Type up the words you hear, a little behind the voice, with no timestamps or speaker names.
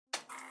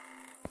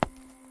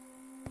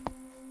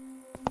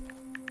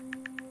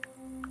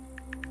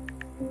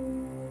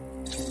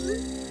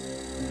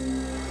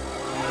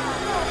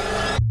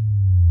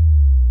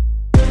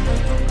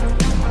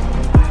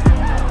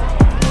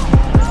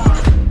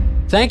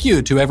Thank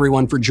you to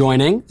everyone for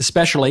joining,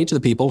 especially to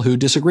the people who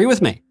disagree with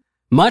me.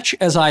 Much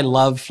as I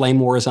love flame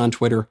wars on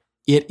Twitter,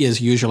 it is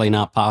usually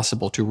not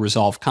possible to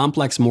resolve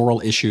complex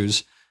moral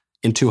issues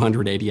in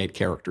 288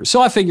 characters.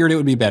 So I figured it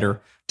would be better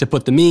to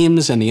put the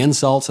memes and the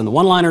insults and the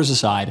one-liners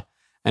aside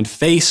and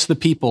face the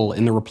people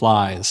in the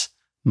replies,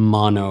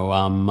 mano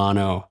a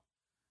mano.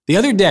 The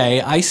other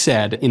day, I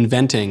said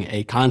inventing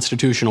a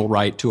constitutional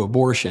right to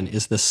abortion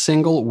is the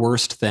single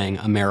worst thing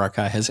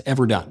America has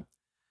ever done.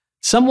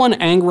 Someone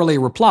angrily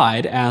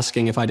replied,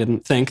 asking if I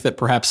didn't think that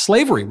perhaps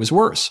slavery was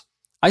worse.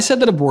 I said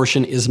that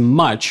abortion is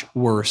much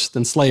worse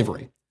than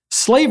slavery.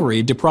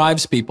 Slavery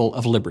deprives people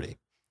of liberty.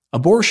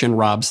 Abortion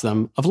robs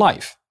them of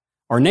life.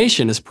 Our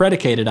nation is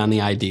predicated on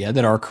the idea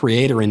that our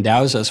Creator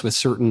endows us with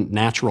certain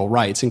natural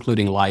rights,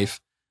 including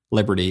life,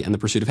 liberty, and the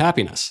pursuit of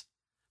happiness.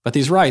 But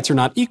these rights are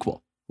not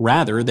equal.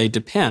 Rather, they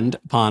depend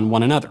upon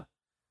one another.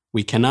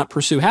 We cannot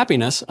pursue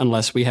happiness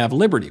unless we have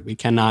liberty. We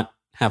cannot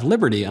have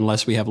liberty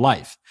unless we have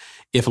life.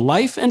 If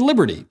life and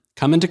liberty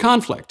come into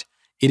conflict,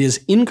 it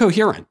is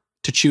incoherent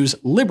to choose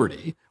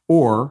liberty,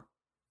 or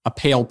a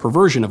pale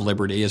perversion of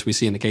liberty, as we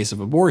see in the case of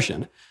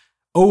abortion,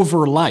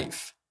 over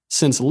life,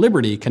 since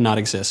liberty cannot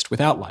exist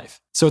without life.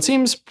 So it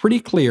seems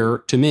pretty clear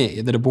to me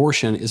that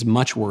abortion is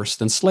much worse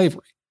than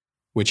slavery,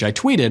 which I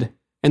tweeted,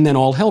 and then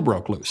all hell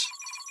broke loose.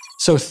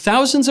 So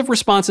thousands of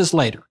responses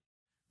later,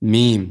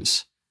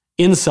 memes,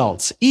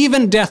 insults,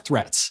 even death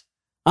threats,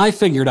 I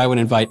figured I would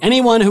invite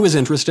anyone who is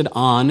interested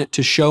on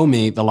to show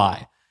me the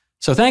lie.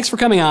 So thanks for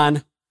coming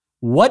on.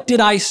 What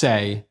did I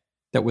say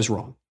that was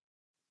wrong?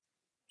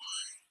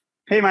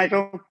 Hey,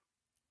 Michael.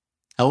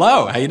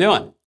 Hello, how you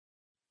doing?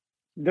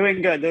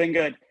 Doing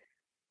good.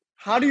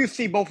 How do you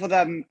see both of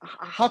them?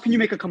 How can you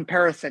make a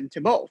comparison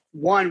to both?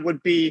 One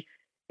would be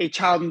a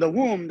child in the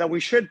womb that we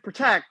should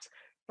protect,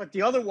 but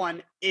the other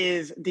one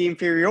is the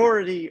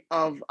inferiority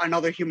of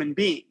another human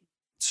being.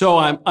 So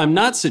I'm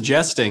not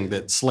suggesting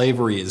that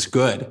slavery is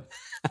good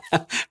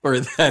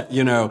or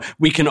that,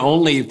 we can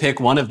only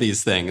pick one of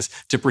these things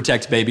to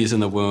protect babies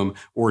in the womb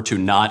or to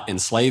not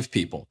enslave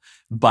people.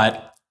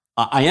 But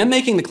I am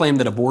making the claim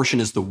that abortion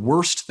is the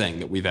worst thing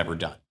that we've ever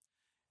done.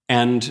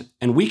 And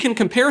we can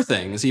compare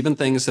things, even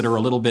things that are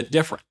a little bit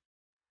different.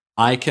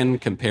 I can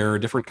compare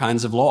different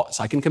kinds of laws.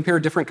 I can compare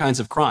different kinds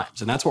of crimes.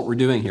 And that's what we're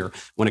doing here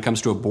when it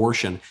comes to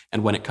abortion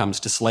and when it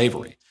comes to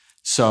slavery.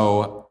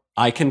 So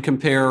I can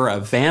compare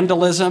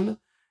vandalism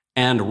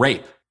and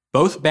rape,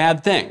 both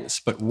bad things,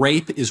 but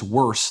rape is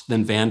worse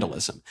than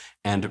vandalism.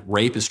 And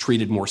rape is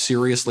treated more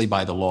seriously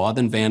by the law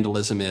than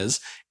vandalism is.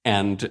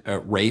 And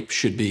rape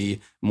should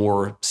be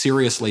more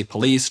seriously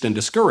policed and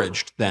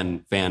discouraged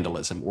than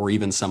vandalism, or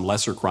even some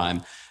lesser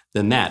crime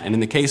than that. And in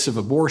the case of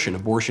abortion,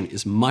 abortion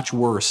is much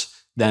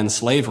worse than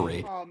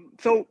slavery.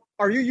 So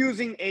are you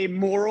using a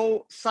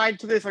moral side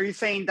to this? Are you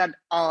saying that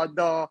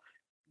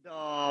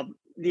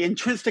the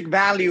intrinsic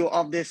value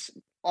of this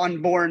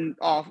unborn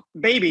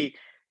baby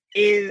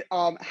is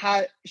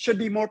should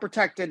be more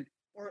protected,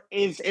 or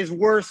is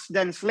worse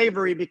than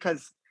slavery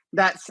because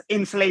that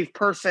enslaved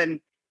person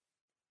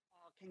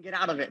can get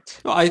out of it?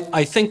 No,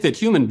 I think that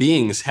human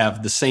beings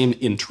have the same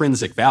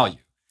intrinsic value.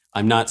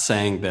 I'm not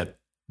saying that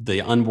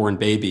the unborn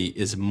baby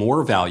is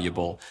more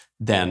valuable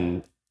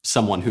than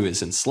someone who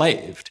is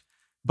enslaved,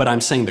 but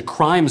I'm saying the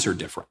crimes are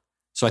different.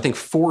 So I think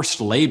forced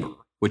labor,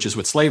 which is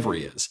what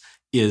slavery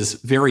is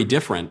very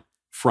different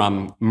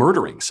from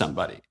murdering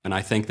somebody. And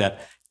I think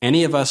that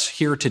any of us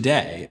here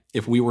today,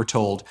 if we were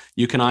told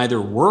you can either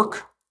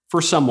work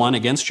for someone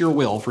against your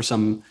will for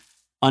some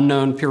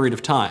unknown period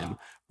of time,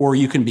 or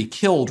you can be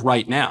killed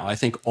right now, I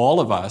think all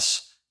of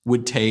us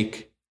would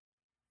take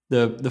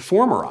the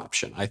former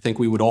option. I think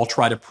we would all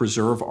try to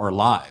preserve our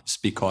lives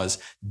because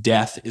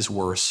death is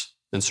worse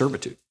than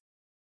servitude.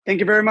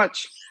 Thank you very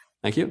much.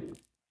 Thank you.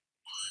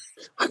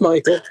 Hi,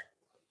 Michael.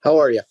 How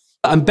are you?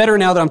 I'm better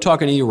now that I'm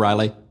talking to you,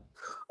 Riley.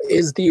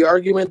 Is the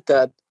argument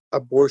that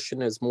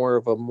abortion is more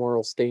of a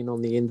moral stain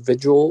on the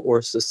individual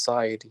or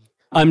society?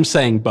 I'm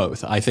saying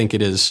both. I think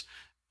it is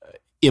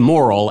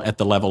immoral at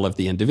the level of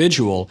the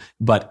individual,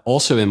 but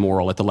also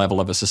immoral at the level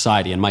of a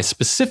society. And my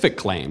specific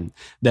claim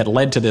that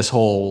led to this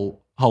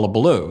whole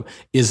hullabaloo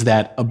is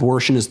that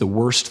abortion is the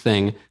worst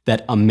thing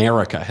that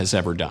America has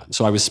ever done.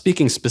 So I was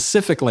speaking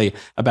specifically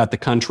about the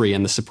country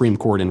and the Supreme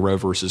Court in Roe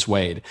versus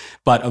Wade.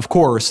 But of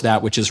course,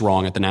 that which is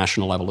wrong at the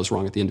national level is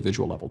wrong at the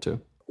individual level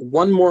too.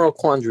 One moral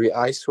quandary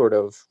I sort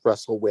of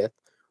wrestle with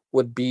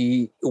would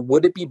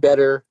it be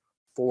better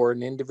for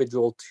an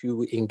individual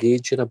to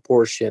engage in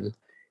abortion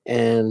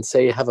and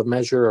say have a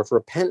measure of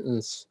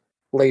repentance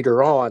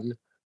later on,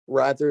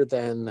 rather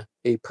than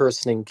a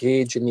person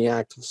engage in the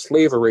act of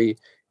slavery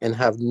and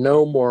have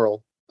no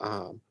moral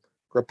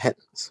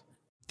repentance?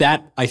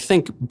 That, I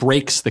think,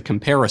 breaks the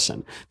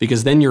comparison,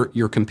 because then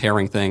you're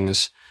comparing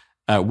things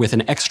with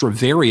an extra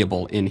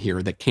variable in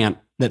here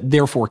that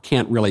therefore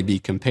can't really be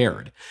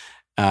compared.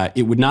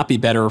 It would not be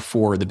better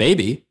for the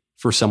baby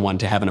for someone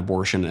to have an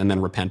abortion and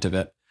then repent of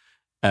it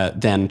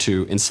than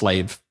to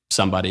enslave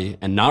somebody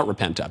and not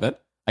repent of it.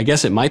 I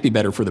guess it might be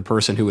better for the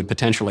person who would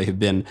potentially have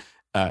been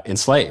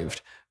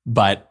enslaved,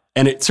 but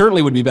And it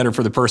certainly would be better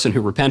for the person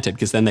who repented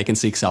because then they can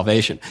seek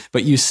salvation.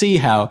 But you see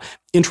how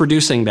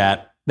introducing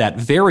that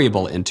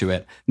variable into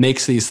it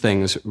makes these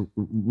things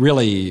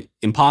really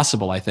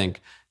impossible, I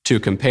think, to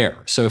compare.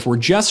 So if we're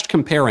just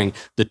comparing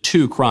the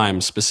two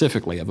crimes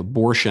specifically of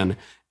abortion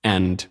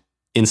and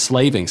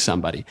enslaving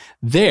somebody,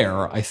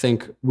 there, I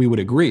think we would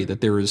agree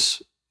that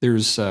there's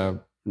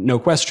no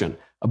question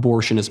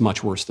abortion is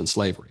much worse than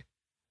slavery.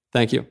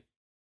 Thank you.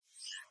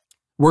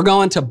 We're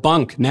going to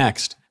Bunk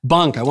next.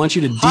 Bunk, I want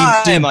you to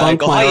debunk my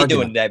argument. How are you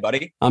doing today,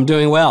 buddy? I'm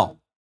doing well.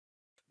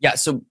 Yeah,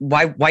 so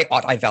why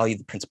ought I value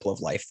the principle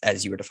of life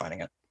as you were defining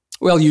it?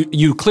 Well,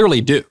 you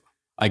clearly do,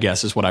 I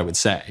guess, is what I would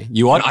say.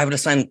 You ought. I would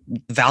assign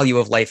value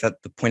of life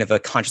at the point of a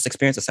conscious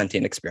experience, a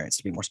sentient experience,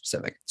 to be more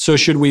specific. So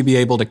should we be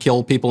able to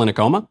kill people in a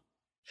coma?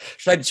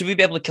 Should we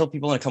be able to kill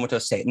people in a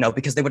comatose state? No,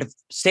 because they would have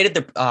stated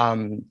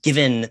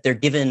their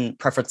given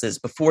preferences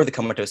before the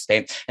comatose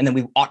state, and then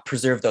we ought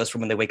preserve those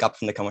from when they wake up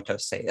from the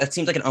comatose state. That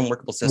seems like an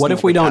unworkable system. What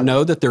if we don't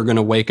know that they're going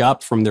to wake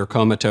up from their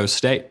comatose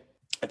state?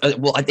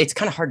 Well, it's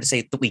kind of hard to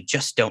say that we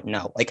just don't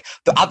know. Like,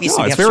 but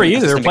obviously, it's very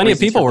easy. There are plenty of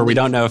people where we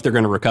don't know if they're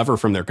going to recover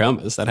from their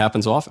comas. That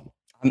happens often.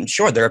 I'm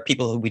sure there are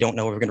people who we don't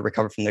know if we're going to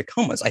recover from their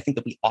comas. I think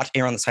that we ought to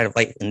err on the side of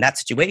life in that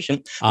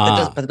situation.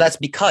 But that's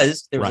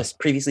because there was a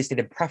previously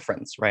stated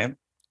preference, right?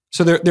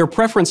 So their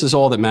preference is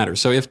all that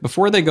matters. So if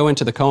before they go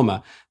into the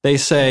coma, they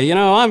say,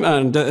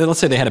 let's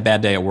say they had a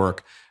bad day at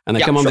work, and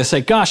they come home, they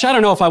say, gosh, I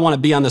don't know if I want to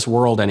be on this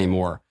world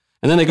anymore.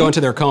 And then they go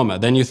into their coma.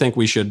 Then you think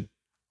we should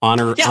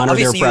honor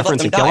their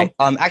preference and kill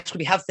them? Actually,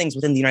 we have things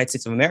within the United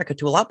States of America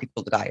to allow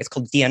people to die. It's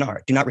called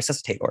DNR, Do Not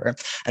Resuscitate Order.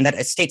 And that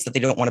states that they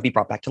don't want to be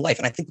brought back to life.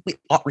 And I think we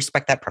ought to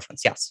respect that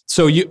preference, yes.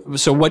 So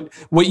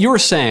what you're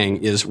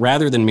saying is,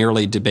 rather than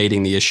merely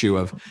debating the issue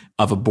of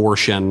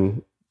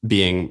abortion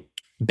being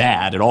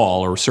bad at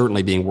all, or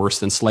certainly being worse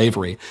than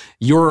slavery,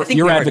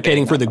 you're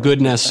advocating for the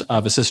goodness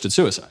of assisted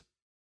suicide.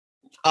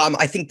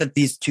 I think that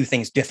these two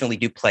things definitely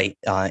do play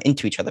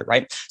into each other,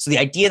 right? So the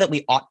idea that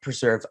we ought to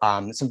preserve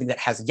something that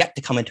has yet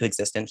to come into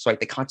existence, right?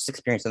 The conscious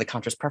experience and the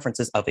conscious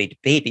preferences of a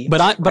baby.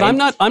 But I'm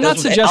not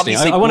suggesting.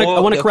 I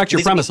want to correct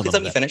your premise a little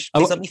bit. Please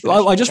let me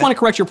finish. I just want to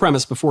correct your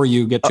premise before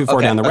you get too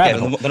far down the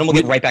rabbit hole. Then we'll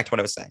get right back to what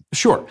I was saying.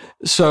 Sure.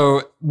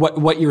 So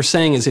what you're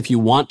saying is, if you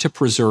want to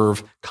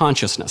preserve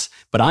consciousness,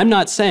 but I'm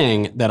not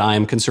saying that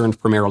I'm concerned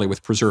primarily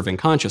with preserving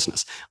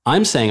consciousness.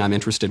 I'm saying I'm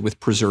interested with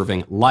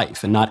preserving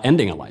life and not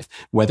ending a life,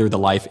 whether the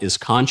life is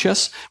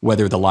conscious,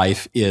 whether the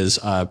life is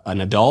an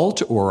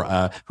adult or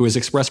who has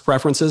expressed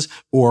preferences,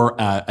 or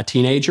a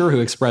teenager who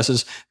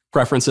expresses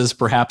preferences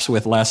perhaps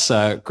with less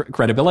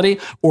credibility,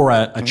 or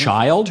a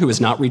child who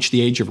has not reached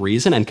the age of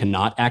reason and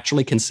cannot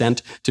actually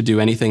consent to do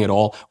anything at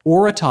all,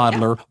 or a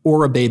toddler,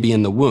 or a baby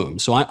in the womb.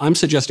 So I'm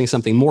suggesting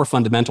something more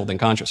fundamental than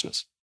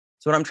consciousness.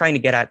 So what I'm trying to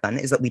get at then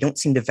is that we don't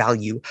seem to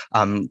value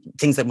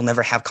things that will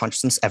never have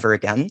consciousness ever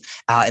again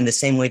in the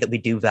same way that we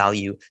do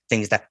value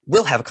things that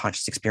will have a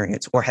conscious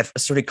experience or have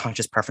asserted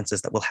conscious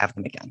preferences that will have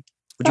them again.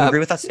 Would you agree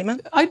with that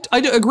statement? I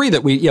agree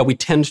that we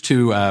tend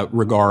to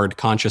regard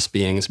conscious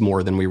beings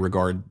more than we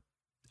regard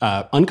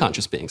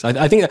unconscious beings.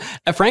 I think,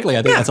 frankly,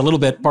 I think that's a little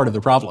bit part of the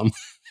problem.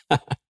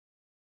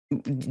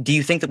 Do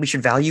you think that we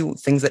should value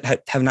things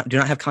that do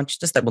not have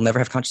consciousness, that will never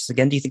have consciousness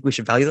again? Do you think we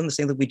should value them the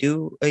same that we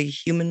do a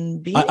human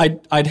being?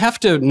 I'd have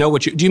to know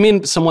what do you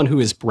mean someone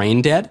who is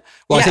brain dead?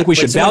 Well, I think we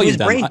should value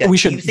them. We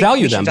should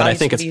value them, but I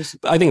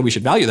think we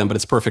should value them, but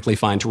it's perfectly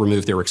fine to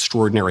remove their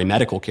extraordinary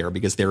medical care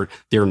because they're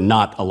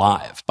not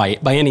alive by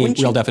any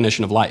real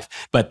definition of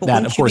life. But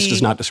that, of course,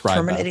 does not describe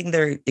terminating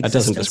their existence. That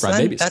doesn't describe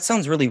babies. That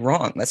sounds really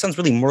wrong. That sounds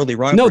really morally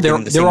wrong. No,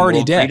 they're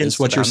already dead, is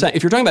what you're saying.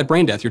 If you're talking about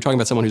brain death, you're talking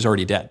about someone who's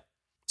already dead.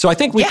 So I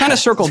think we kind of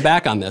circled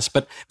back on this,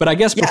 but I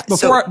guess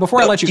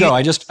before I let you go,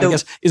 I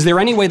guess, is there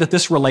any way that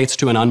this relates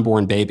to an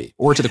unborn baby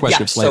or to the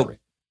question of slavery?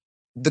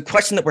 So the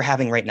question that we're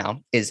having right now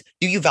is,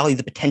 do you value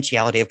the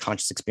potentiality of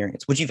conscious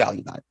experience? Would you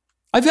value that?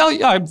 I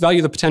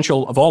value the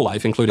potential of all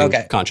life, including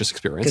conscious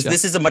experience. Because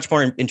this is a much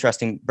more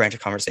interesting branch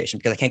of conversation,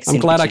 because I can't I'm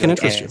glad I can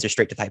interest you. Answer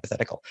straight to the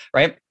hypothetical,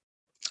 right?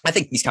 I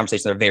think these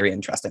conversations are very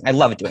interesting. I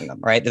love doing them,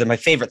 right? They're my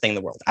favorite thing in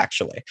the world,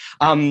 actually.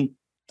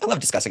 I love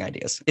discussing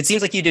ideas. It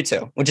seems like you do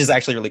too, which is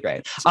actually really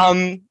great.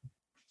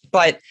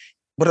 But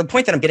the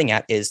point that I'm getting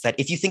at is that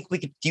do you think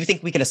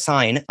we can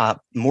assign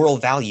moral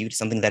value to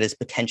something that is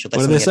potential, that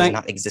something that has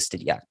not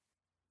existed yet?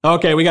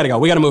 Okay, we got to go.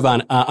 We got to move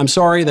on. I'm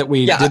sorry that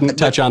we didn't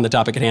touch on the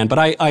topic at hand, but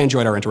I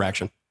enjoyed our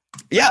interaction.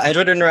 Yeah, I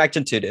enjoyed our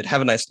interaction too, dude.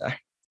 Have a nice day.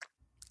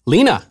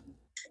 Lena.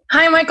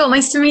 Hi, Michael.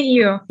 Nice to meet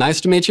you.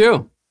 Nice to meet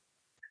you.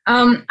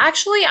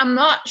 Actually, I'm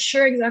not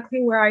sure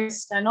exactly where I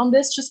stand on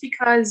this, just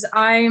because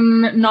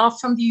I'm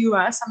not from the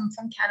US, I'm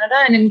from Canada.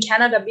 And in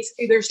Canada,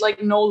 basically, there's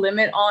like no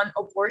limit on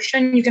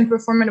abortion. You can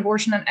perform an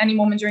abortion at any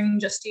moment during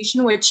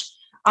gestation, which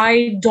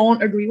I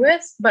don't agree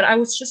with. But I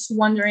was just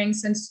wondering,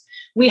 since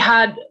we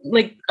had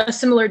like a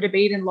similar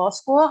debate in law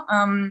school,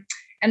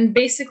 and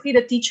basically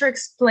the teacher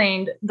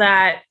explained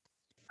that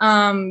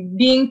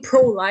being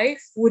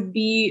pro-life would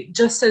be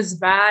just as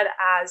bad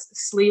as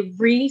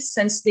slavery,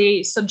 since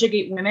they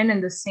subjugate women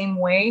in the same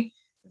way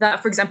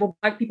that, for example,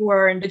 Black people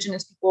or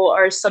Indigenous people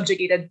are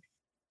subjugated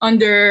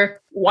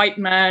under white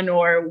men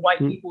or white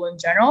people in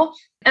general.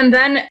 And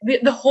then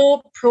the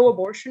whole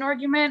pro-abortion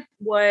argument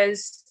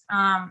was,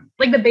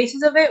 like the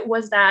basis of it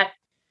was that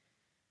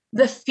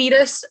the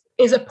fetus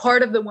is a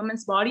part of the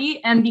woman's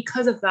body. And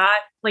because of that,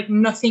 like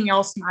nothing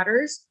else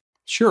matters.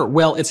 Sure.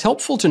 Well, it's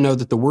helpful to know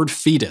that the word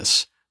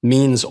fetus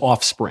means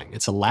offspring.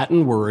 It's a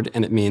Latin word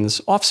and it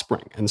means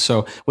offspring. And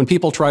so when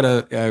people try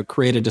to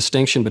create a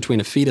distinction between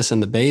a fetus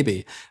and the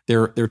baby,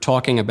 they're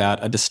talking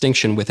about a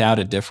distinction without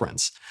a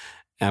difference.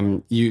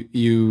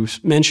 You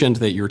mentioned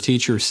that your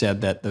teacher said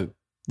that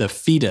the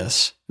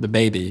fetus, the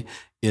baby,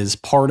 is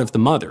part of the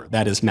mother.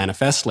 That is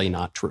manifestly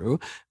not true.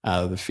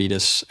 The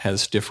fetus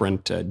has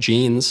different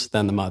genes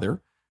than the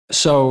mother.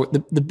 So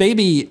the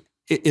baby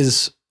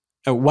is,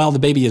 while the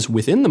baby is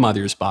within the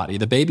mother's body,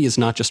 the baby is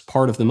not just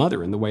part of the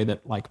mother in the way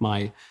that like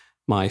my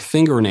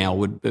fingernail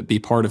would be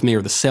part of me,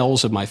 or the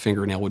cells of my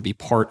fingernail would be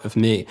part of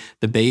me.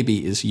 The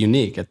baby is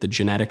unique at the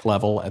genetic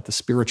level, at the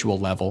spiritual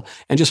level,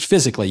 and just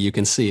physically you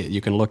can see it.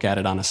 You can look at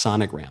it on a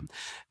sonogram.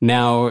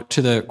 Now,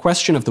 to the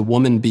question of the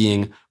woman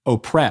being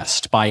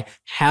oppressed by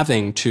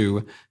having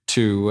to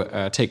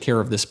take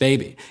care of this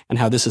baby, and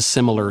how this is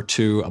similar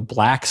to a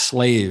Black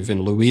slave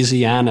in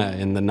Louisiana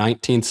in the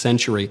 19th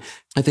century,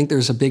 I think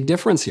there's a big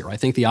difference here. I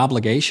think the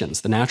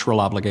obligations, the natural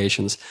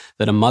obligations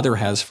that a mother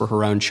has for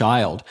her own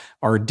child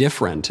are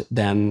different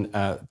than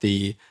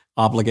the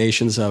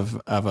obligations of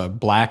a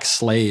Black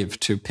slave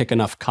to pick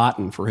enough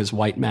cotton for his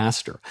white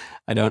master.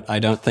 I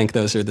don't think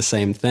those are the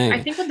same thing.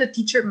 I think what the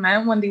teacher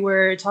meant when they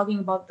were talking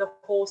about the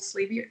whole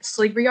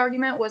slavery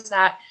argument was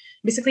that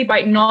basically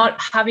by not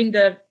having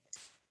the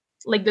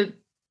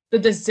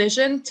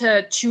decision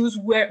to choose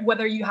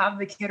whether you have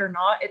the kid or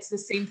not, it's the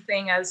same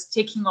thing as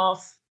taking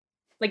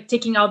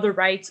out the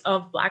rights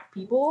of Black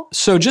people.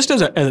 So just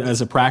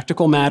as a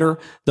practical matter,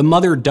 the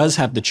mother does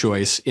have the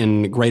choice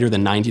in greater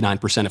than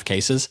 99% of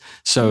cases.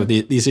 So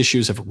these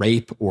issues of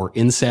rape or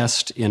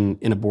incest in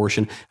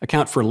abortion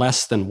account for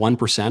less than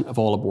 1% of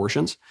all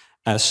abortions.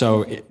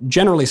 So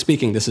generally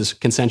speaking, this is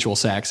consensual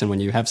sex. And when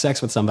you have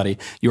sex with somebody,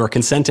 you are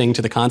consenting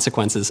to the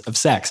consequences of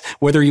sex.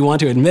 Whether you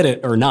want to admit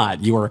it or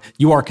not, you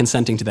are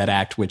consenting to that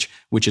act, which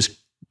is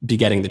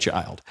begetting the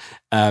child.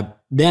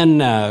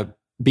 Then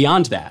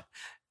beyond that,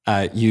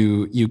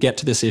 you get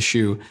to this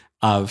issue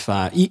of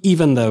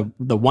even the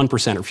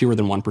 1% or fewer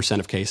than 1%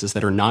 of cases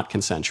that are not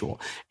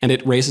consensual. And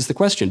it raises the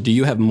question, do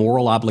you have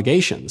moral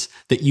obligations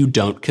that you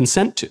don't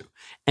consent to?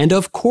 And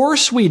of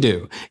course we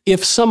do.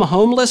 If some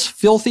homeless,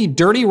 filthy,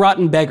 dirty,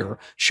 rotten beggar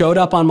showed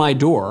up on my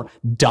door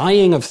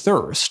dying of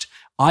thirst,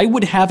 I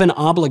would have an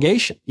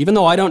obligation, even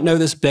though I don't know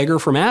this beggar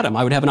from Adam,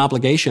 I would have an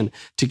obligation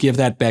to give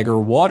that beggar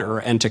water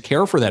and to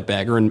care for that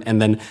beggar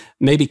and then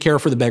maybe care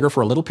for the beggar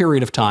for a little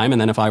period of time. And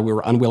then if I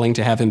were unwilling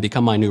to have him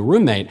become my new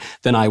roommate,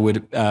 then I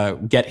would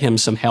get him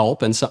some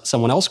help and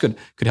someone else could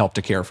help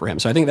to care for him.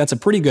 So I think that's a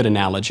pretty good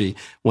analogy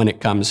when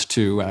it comes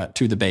to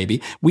the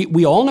baby.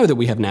 We all know that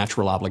we have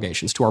natural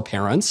obligations to our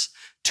parents,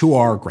 to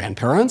our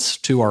grandparents,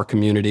 to our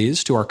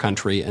communities, to our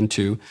country, and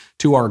to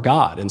our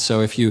God. And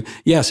so if you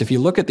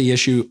look at the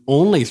issue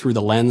only through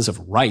the lens of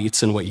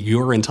rights and what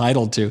you're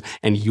entitled to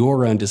and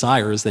your own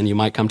desires, then you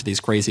might come to these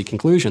crazy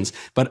conclusions.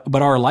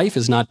 But our life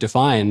is not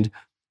defined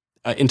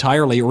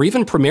entirely or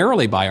even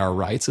primarily by our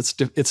rights.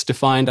 It's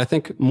defined, I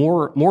think,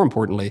 more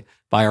importantly,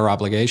 by our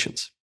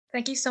obligations.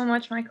 Thank you so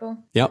much, Michael.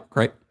 Yep,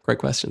 great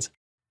questions.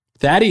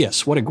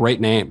 Thaddeus, what a great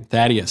name,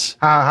 Thaddeus.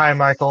 Hi,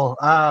 Michael.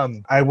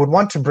 I would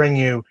want to bring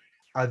you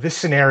this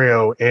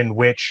scenario in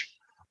which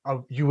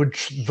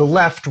the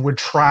left would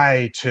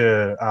try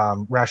to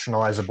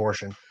rationalize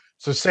abortion.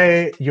 So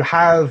say you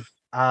have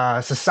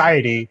a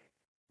society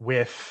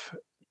with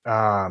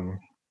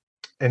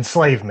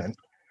enslavement.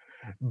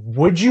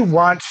 Would you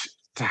want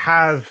to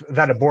have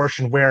that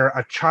abortion where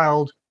a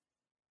child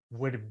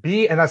would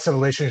be in that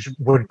civilization,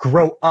 would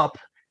grow up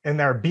and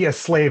there be a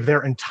slave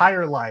their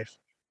entire life?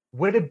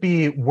 Would it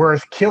be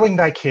worth killing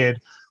that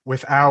kid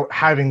without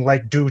having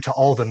due to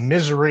all the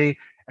misery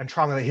and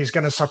trauma that he's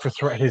going to suffer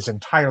throughout his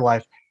entire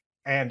life?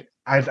 And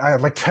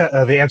I'd like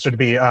the answer to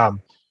be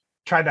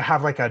trying to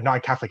have a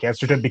non-Catholic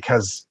answer to it,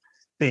 because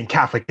being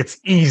Catholic, it's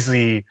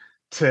easy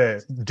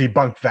to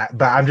debunk that.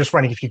 But I'm just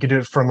wondering if you could do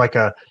it from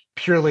a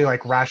purely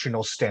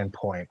rational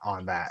standpoint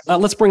on that.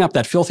 Let's bring up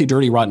that filthy,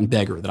 dirty, rotten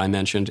beggar that I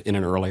mentioned in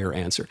an earlier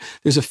answer.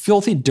 There's a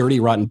filthy, dirty,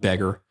 rotten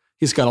beggar.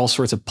 He's got all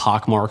sorts of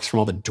pockmarks from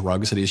all the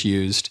drugs that he's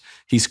used.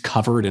 He's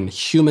covered in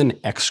human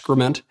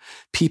excrement.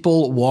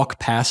 People walk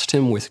past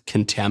him with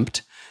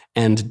contempt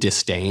and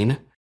disdain.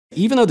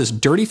 Even though this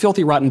dirty,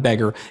 filthy, rotten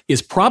beggar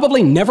is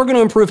probably never going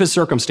to improve his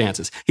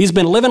circumstances. He's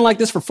been living like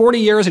this for 40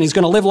 years and he's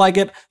going to live like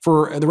it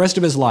for the rest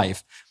of his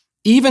life.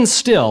 Even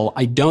still,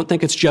 I don't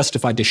think it's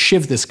justified to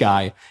shiv this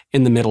guy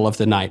in the middle of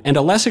the night. And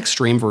a less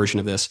extreme version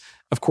of this,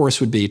 of course,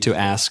 would be to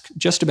ask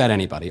just about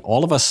anybody.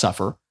 All of us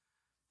suffer.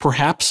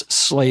 Perhaps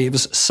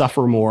slaves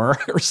suffer more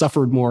or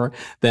suffered more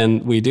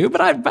than we do, but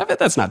I bet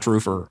that's not true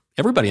for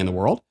everybody in the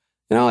world.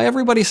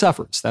 Everybody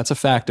suffers. That's a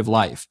fact of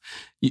life.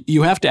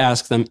 You have to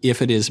ask them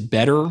if it is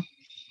better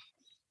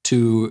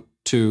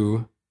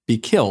to be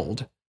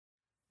killed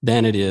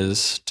than it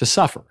is to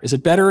suffer? Is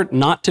it better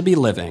not to be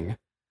living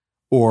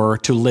or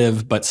to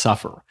live but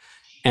suffer?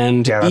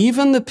 And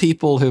even the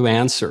people who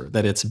answer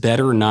that it's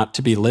better not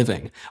to be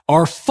living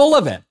are full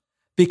of it,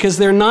 because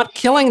they're not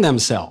killing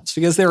themselves,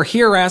 because they're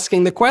here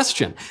asking the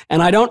question.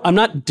 And I'm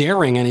not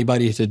daring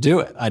anybody to do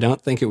it. I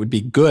don't think it would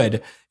be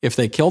good if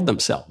they killed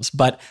themselves,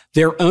 but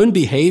their own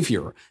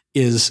behavior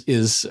is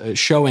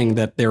showing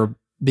that they're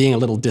being a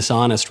little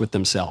dishonest with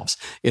themselves.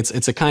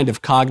 It's a kind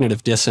of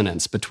cognitive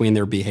dissonance between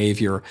their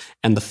behavior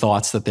and the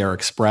thoughts that they're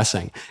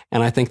expressing.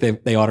 And I think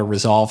they ought to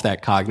resolve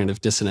that cognitive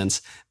dissonance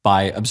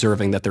by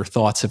observing that their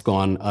thoughts have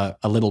gone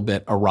a little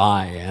bit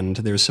awry, and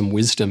there's some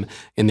wisdom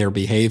in their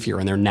behavior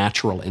and their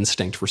natural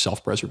instinct for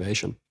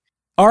self-preservation.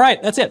 All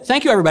right, that's it.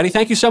 Thank you, everybody.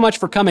 Thank you so much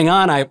for coming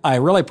on. I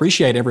really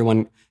appreciate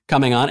everyone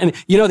coming on. And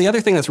the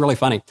other thing that's really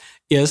funny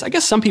is I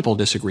guess some people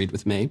disagreed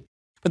with me,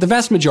 but the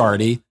vast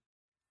majority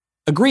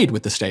agreed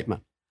with the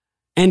statement.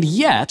 And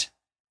yet,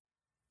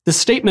 the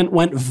statement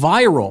went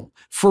viral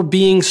for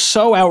being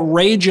so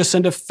outrageous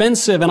and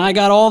offensive, and I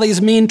got all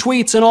these mean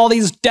tweets and all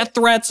these death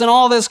threats and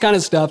all this kind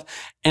of stuff.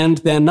 And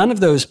then none of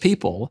those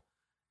people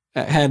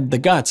had the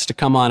guts to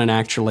come on and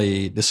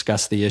actually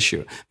discuss the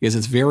issue, because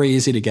it's very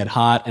easy to get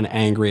hot and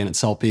angry and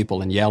insult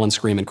people and yell and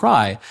scream and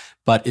cry.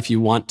 But if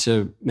you want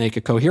to make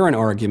a coherent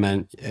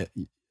argument,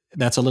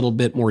 that's a little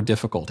bit more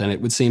difficult. And it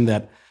would seem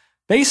that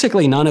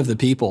basically none of the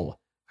people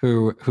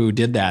who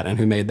did that and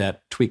who made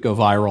that tweet go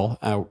viral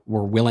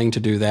were willing to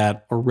do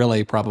that, or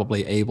really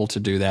probably able to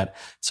do that.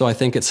 So I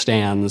think it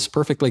stands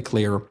perfectly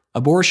clear.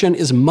 Abortion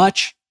is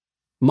much,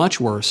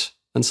 much worse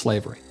than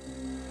slavery.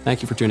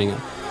 Thank you for tuning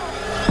in.